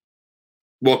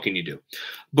 what can you do?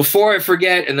 Before I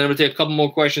forget, and then I'm going to take a couple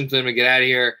more questions, then I'm going to get out of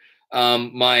here.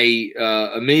 My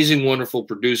amazing, wonderful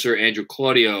producer, Andrew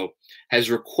Claudio, has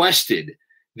requested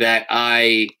that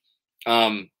I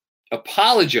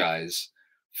apologize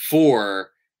for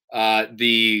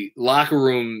the locker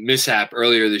room mishap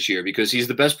earlier this year because he's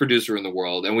the best producer in the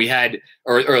world. And we had,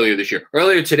 or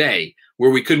earlier today, where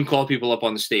we couldn't call people up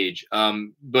on the stage.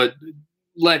 But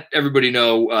let everybody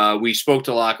know, we spoke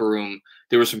to locker room.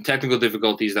 There were some technical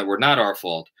difficulties that were not our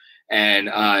fault. And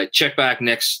check back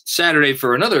next Saturday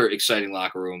for another exciting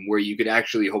locker room where you could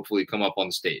actually hopefully come up on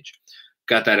the stage.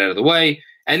 Got that out of the way.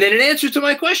 And then in answer to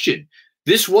my question,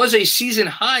 this was a season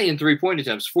high in 3-point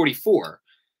attempts, 44.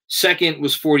 Second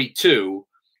was 42,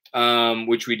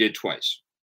 which we did twice.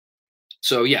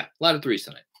 So, yeah, a lot of threes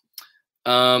tonight.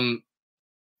 You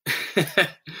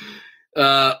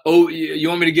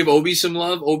want me to give Obi some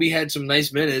love? Obi had some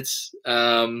nice minutes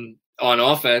on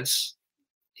offense.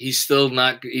 He's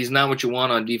not what you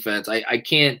want on defense. I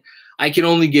can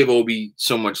only give Obi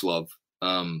so much love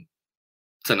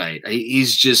tonight.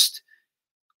 He's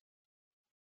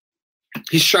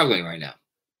struggling right now.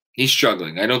 He's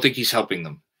struggling. I don't think he's helping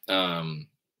them.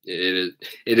 It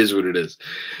is what it is.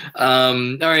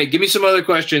 All right, give me some other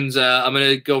questions. I'm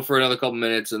gonna go for another couple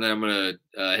minutes, and then I'm gonna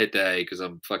hit the hay because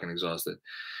I'm fucking exhausted.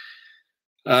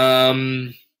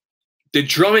 The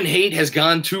Drummond hate has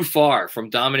gone too far from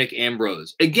Dominic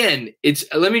Ambrose. Again,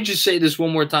 let me just say this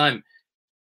one more time.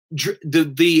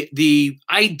 the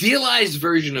idealized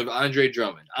version of Andre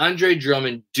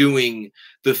Drummond doing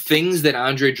the things that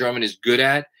Andre Drummond is good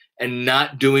at and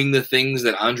not doing the things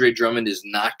that Andre Drummond is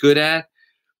not good at.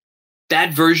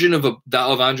 That version of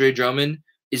Andre Drummond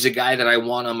is a guy that I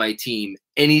want on my team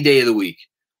any day of the week.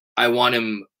 I want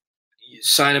him,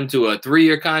 sign him to a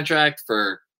 3-year contract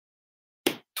for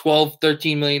 $12,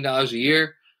 $13 million a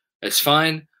year. That's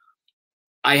fine.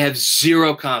 I have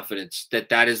zero confidence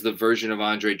that is the version of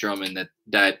Andre Drummond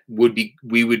that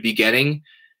we would be getting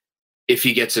if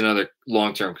he gets another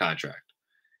long-term contract.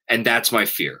 And that's my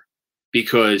fear,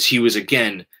 because he was,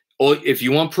 again, if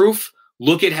you want proof,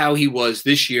 look at how he was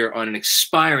this year on an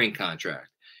expiring contract.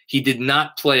 He did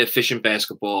not play efficient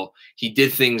basketball. He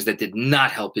did things that did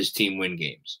not help his team win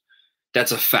games.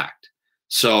 That's a fact.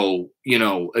 So,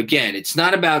 again, it's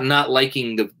not about not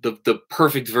liking the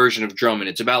perfect version of Drummond.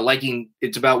 It's about what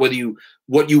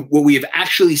we have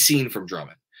actually seen from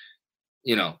Drummond.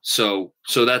 So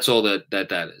that's all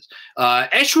that is.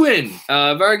 Eshwin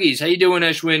Varghese, how you doing,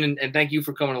 Eshwin? And thank you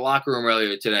for coming to the locker room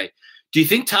earlier today. Do you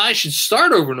think Taj should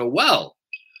start over Noel?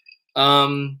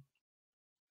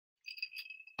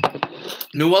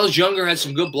 Noel's younger, has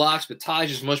some good blocks, but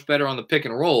Taj is much better on the pick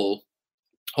and roll.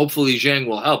 Hopefully Zhang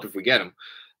will help if we get him.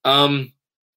 No,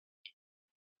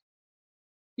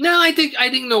 I think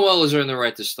Noel is earned the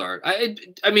right to start. I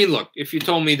mean, look, if you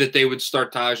told me that they would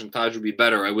start Taj and Taj would be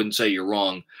better, I wouldn't say you're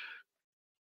wrong.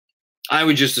 I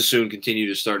would just as soon continue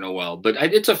to start Noel, but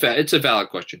it's a valid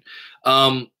question.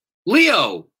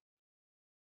 Leo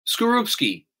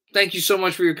Skorupski, thank you so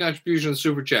much for your contribution to the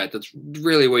Super Chat. That's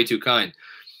really way too kind.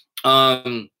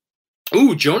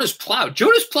 Jonas Plout.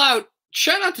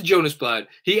 Shout out to Jonas Plout.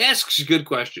 He asks good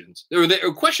questions. There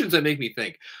are questions that make me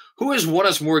think. Who has won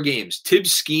us more games,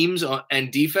 Tibbs' schemes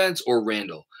and defense or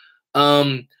Randall?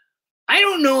 I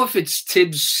don't know if it's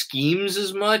Tibbs' schemes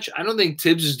as much. I don't think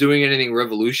Tibbs is doing anything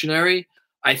revolutionary.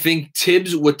 I think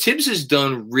what Tibbs has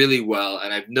done really well,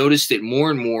 and I've noticed it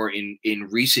more and more in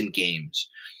recent games,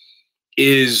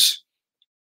 is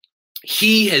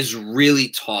he has really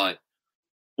taught,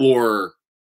 or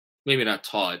maybe not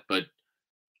taught, but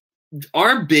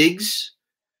our bigs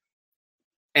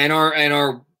and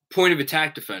our point of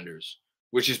attack defenders,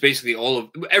 which is basically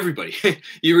everybody.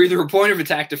 You're either a point of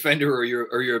attack defender or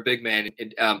you're a big man.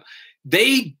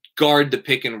 They guard the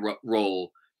pick and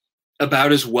roll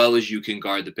about as well as you can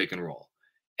guard the pick and roll,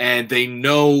 and they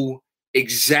know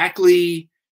exactly,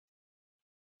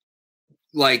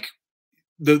 like,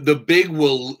 the big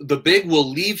will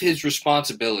leave his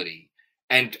responsibility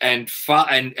and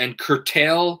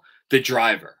curtail the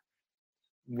driver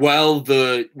while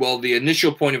the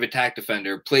initial point of attack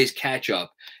defender plays catch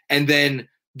up, and then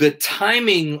the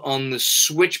timing on the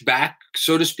switch back,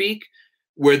 so to speak,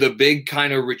 where the big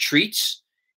kind of retreats,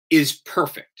 is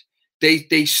perfect.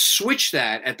 They switch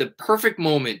that at the perfect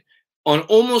moment on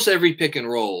almost every pick and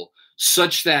roll,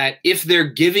 such that if they're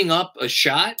giving up a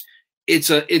shot, it's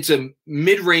a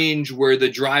mid-range where the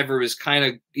driver is kind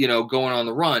of going on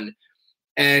the run,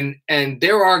 and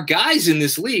there are guys in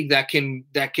this league that can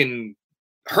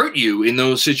hurt you in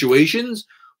those situations,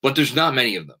 but there's not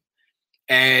many of them.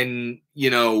 And,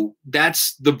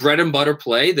 that's the bread and butter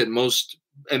play that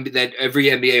every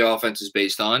NBA offense is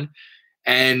based on.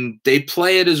 And they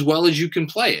play it as well as you can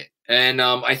play it. And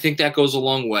I think that goes a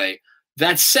long way.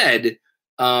 That said,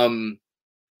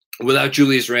 without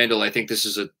Julius Randle, I think this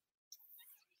is a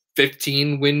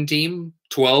 15-win team,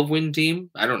 12-win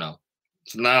team. I don't know.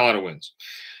 It's not a lot of wins.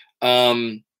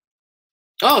 Thank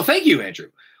you, Andrew.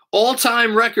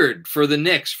 All-time record for the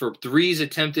Knicks for threes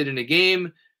attempted in a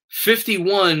game,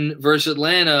 51 versus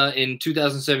Atlanta in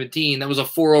 2017. That was a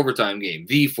 4-overtime game,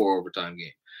 the 4-overtime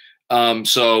game.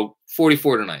 So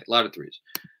 44 tonight, a lot of threes.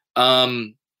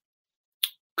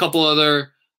 Couple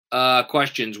other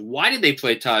questions. Why did they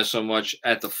play Taj so much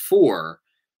at the 4?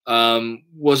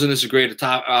 Wasn't this a great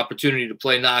opportunity to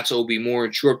play Knox, Obi more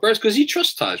in short bursts? Because he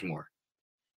trusts Taj more.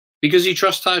 Because he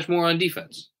trusts Taj more on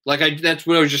defense. That's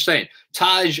what I was just saying.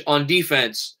 Taj on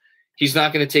defense, he's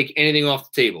not going to take anything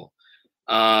off the table.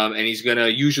 And he's going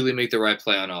to usually make the right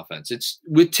play on offense.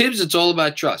 With Tibbs, it's all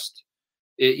about trust.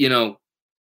 If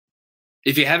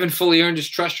you haven't fully earned his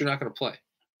trust, you're not going to play.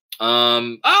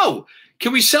 Can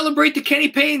we celebrate the Kenny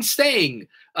Payne staying?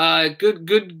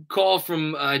 Good call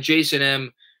from Jason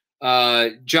M.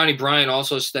 Johnny Bryant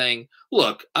also staying.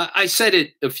 Look, I said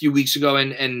it a few weeks ago,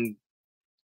 and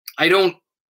I don't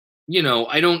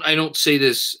say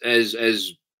this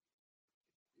as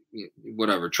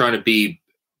whatever, trying to be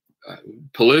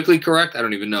politically correct. I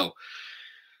don't even know.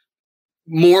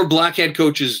 More black head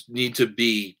coaches need to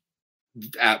be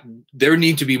there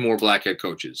need to be more black head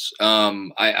coaches.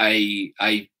 I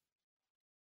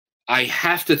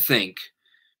have to think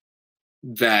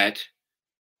that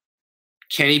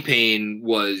Kenny Payne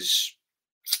was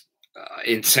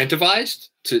incentivized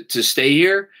to stay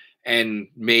here and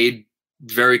made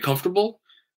very comfortable,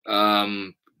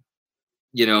 to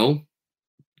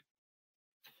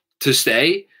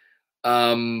stay.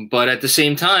 But at the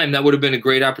same time, that would have been a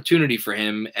great opportunity for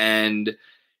him. And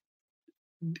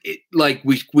like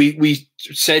we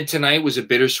said tonight was a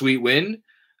bittersweet win.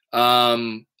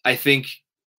 I think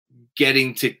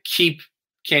getting to keep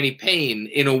Kenny Payne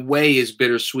in a way is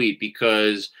bittersweet,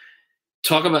 because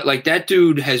talk about like that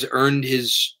dude has earned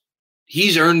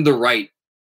he's earned the right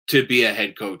to be a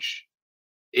head coach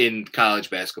in college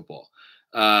basketball.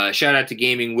 Shout out to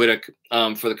Gaming Whittock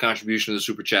for the contribution to the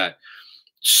super chat.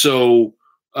 So,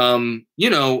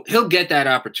 he'll get that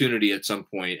opportunity at some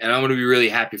point, and I'm going to be really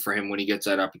happy for him when he gets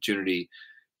that opportunity.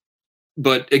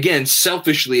 But again,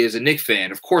 selfishly as a Knick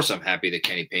fan, of course I'm happy that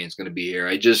Kenny Payne's going to be here.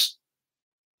 I just,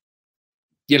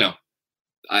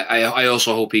 I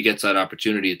also hope he gets that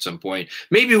opportunity at some point.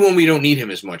 Maybe when we don't need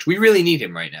him as much. We really need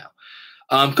him right now.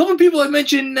 A couple of people have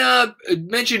mentioned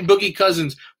Boogie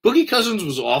Cousins. Boogie Cousins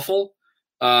was awful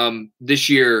this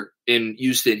year in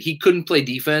Houston. He couldn't play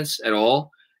defense at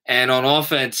all. And on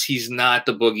offense, he's not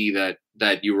the Boogie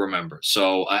that you remember.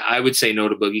 So I would say no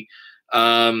to Boogie.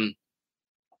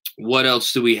 What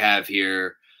else do we have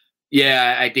here?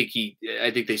 Yeah, I think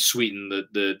they sweetened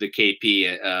the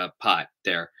KP pot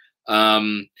there.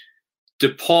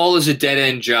 DePaul is a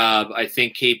dead-end job. I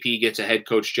think KP gets a head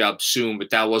coach job soon, but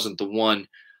that wasn't the one.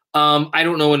 I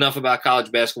don't know enough about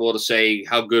college basketball to say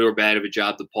how good or bad of a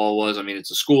job DePaul was. I mean, it's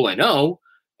a school I know,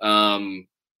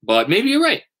 but maybe you're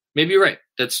right.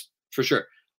 That's for sure.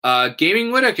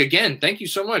 Gaming Whittock, again, thank you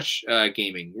so much,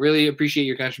 Gaming. Really appreciate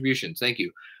your contributions. Thank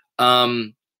you.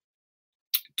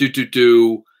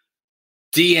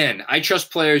 DN, I trust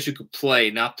players who could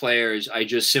play, not players I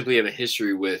just simply have a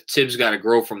history with. Tibbs got to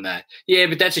grow from that. Yeah,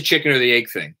 but that's a chicken or the egg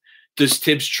thing. Does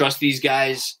Tibbs trust these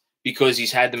guys because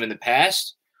he's had them in the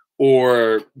past,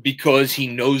 or because he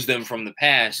knows them from the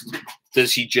past?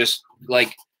 Does he just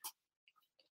like –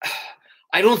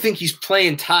 I don't think he's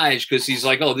playing Taj because he's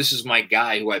like, oh, this is my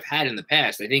guy who I've had in the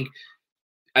past. I think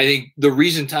the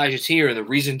reason Taj is here and the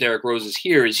reason Derrick Rose is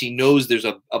here is he knows there's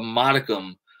a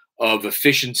modicum of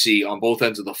efficiency on both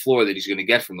ends of the floor that he's going to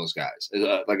get from those guys,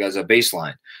 like as a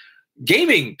baseline.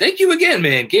 Gaming, thank you again,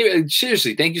 man.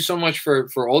 Seriously, thank you so much for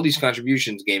all these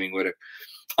contributions, Gaming Whittock.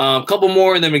 A couple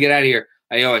more, and then we get out of here.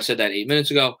 I know I said that 8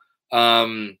 minutes ago.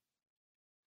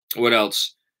 What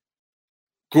else?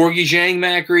 Gorgie Zhang,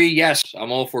 Macri. Yes,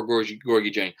 I'm all for Gorgie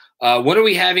Zhang. When are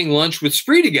we having lunch with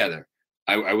Spree together?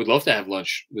 I would love to have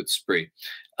lunch with Spree.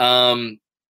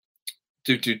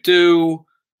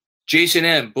 Jason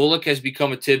M. Bullock has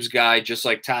become a Tibbs guy just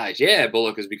like Taj. Yeah,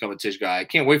 Bullock has become a Tibbs guy. I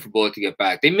can't wait for Bullock to get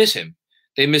back. They miss him.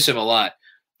 They miss him a lot.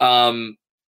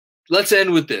 Let's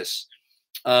end with this.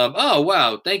 Oh,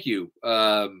 wow. Thank you.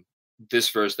 This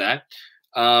versus that.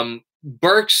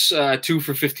 Burks, 2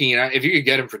 for 15. If you could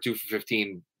get him for 2 for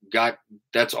 15,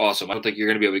 that's awesome. I don't think you're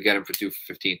going to be able to get him for 2 for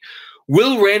 15.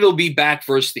 Will Randle be back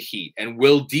versus the Heat? And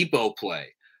will Depot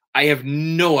play? I have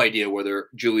no idea whether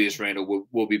Julius Randle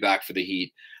will be back for the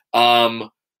Heat.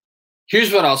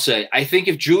 Here's what I'll say. I think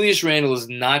if Julius Randle is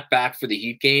not back for the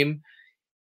Heat game,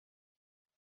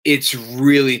 it's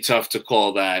really tough to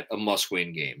call that a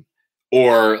must-win game,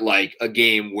 or like a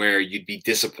game where you'd be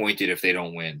disappointed if they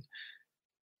don't win.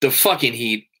 The fucking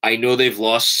Heat, I know they've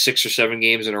lost 6 or 7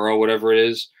 games in a row, whatever it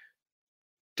is.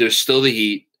 They're still the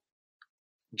Heat.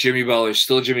 Jimmy Butler,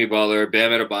 still Jimmy Butler.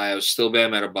 Bam Adebayo, still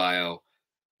Bam Adebayo.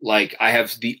 Like, I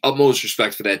have the utmost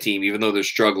respect for that team, even though they're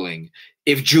struggling.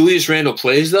 If Julius Randle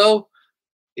plays, though,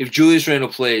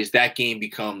 that game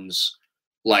becomes,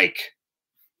 like,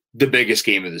 the biggest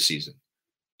game of the season.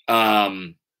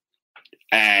 And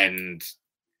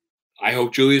I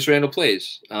hope Julius Randle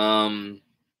plays. Who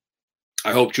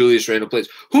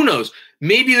knows?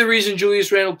 Maybe the reason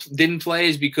Julius Randle didn't play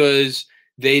is because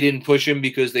they didn't push him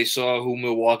because they saw who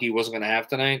Milwaukee wasn't going to have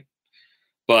tonight.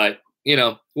 But,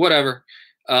 whatever.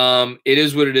 It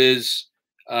is what it is.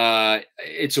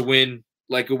 It's a win,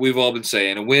 like we've all been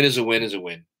saying. A win is a win is a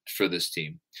win for this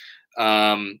team.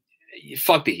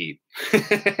 Fuck the Heat.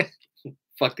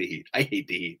 Fuck the Heat. I hate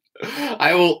the Heat.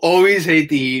 I will always hate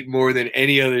the Heat more than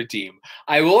any other team.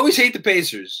 I will always hate the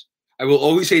Pacers. But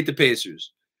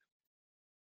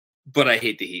I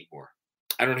hate the Heat more.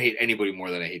 I don't hate anybody more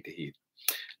than I hate the Heat.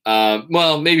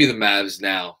 Well, maybe the Mavs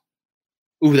now.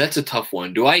 Ooh, that's a tough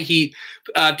one. Do I heat?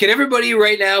 Can everybody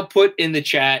right now put in the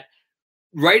chat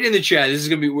write in the chat. This is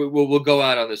gonna be. We'll go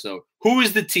out on this note. Who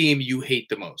is the team you hate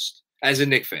the most as a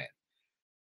Knicks fan?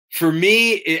 For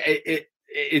me,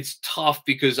 it's tough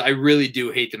because I really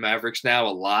do hate the Mavericks now a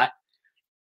lot.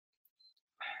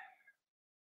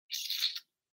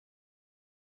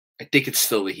 I think it's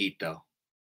still the Heat, though.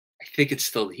 I think it's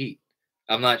still the Heat.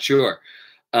 I'm not sure.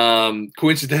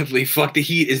 Coincidentally, fuck the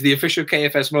Heat is the official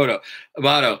KFS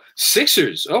motto.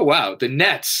 Sixers. Oh, wow. The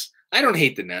Nets. I don't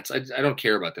hate the Nets. I don't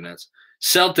care about the Nets.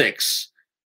 Celtics.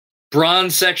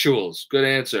 Bronze sexuals. Good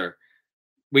answer.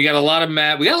 We got a lot of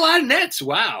We got a lot of Nets.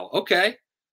 Wow. Okay.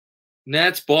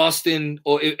 Nets, Boston.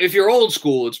 If you're old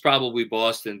school, it's probably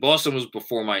Boston. Boston was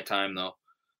before my time, though.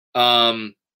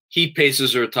 Heat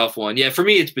Pacers are a tough one. Yeah, for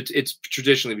me, it's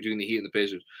traditionally between the Heat and the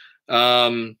Pacers.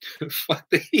 Fuck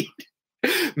the Heat.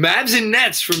 Mavs and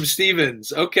Nets from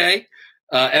Stevens. Okay.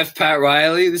 F. Pat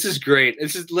Riley. This is great.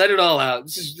 Let it all out.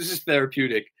 This is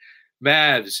therapeutic.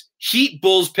 Mavs, Heat,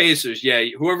 Bulls, Pacers. Yeah,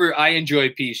 whoever I enjoy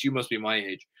peace, you must be my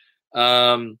age.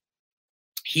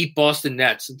 Heat, Boston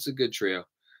Nets. It's a good trio.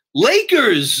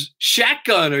 Lakers,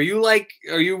 Shotgun. Are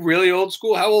you really old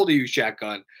school? How old are you,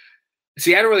 Shotgun?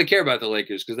 See, I don't really care about the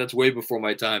Lakers because that's way before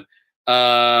my time.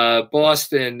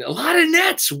 Boston, a lot of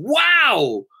Nets.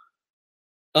 Wow.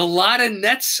 A lot of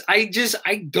Nets. I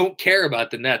don't care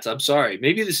about the Nets. I'm sorry.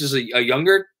 Maybe this is a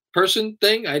younger person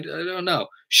thing. I don't know.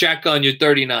 Shotgun, you're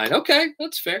 39. Okay,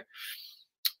 that's fair.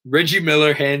 Reggie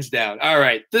Miller, hands down. All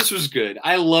right, this was good.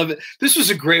 I love it. This was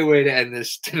a great way to end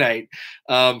this tonight.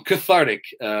 Cathartic,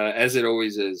 as it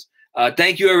always is.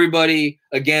 Thank you, everybody.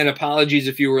 Again, apologies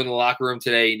if you were in the locker room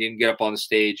today and didn't get up on the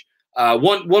stage.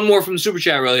 One more from the Super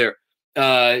Chat earlier.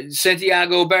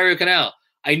 Santiago Barrio Canal.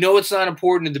 I know it's not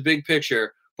important in the big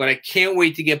picture, but I can't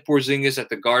wait to get Porzingis at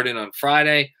the Garden on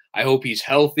Friday. I hope he's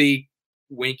healthy.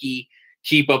 Winky.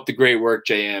 Keep up the great work,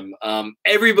 JM.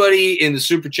 Everybody in the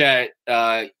Super Chat,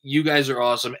 you guys are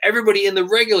awesome. Everybody in the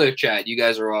regular chat, you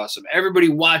guys are awesome. Everybody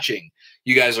watching,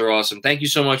 you guys are awesome. Thank you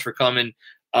so much for coming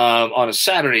on a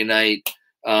Saturday night.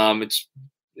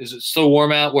 Is it still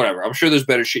warm out? Whatever. I'm sure there's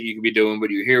better shit you could be doing,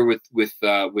 but you're here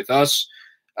with us.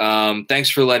 Thanks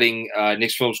for letting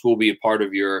Knicks Film School be a part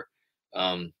of your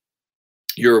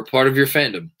you're a part of your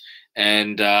fandom.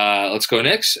 And let's go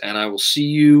Knicks, and I will see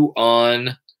you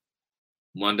on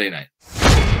Monday night.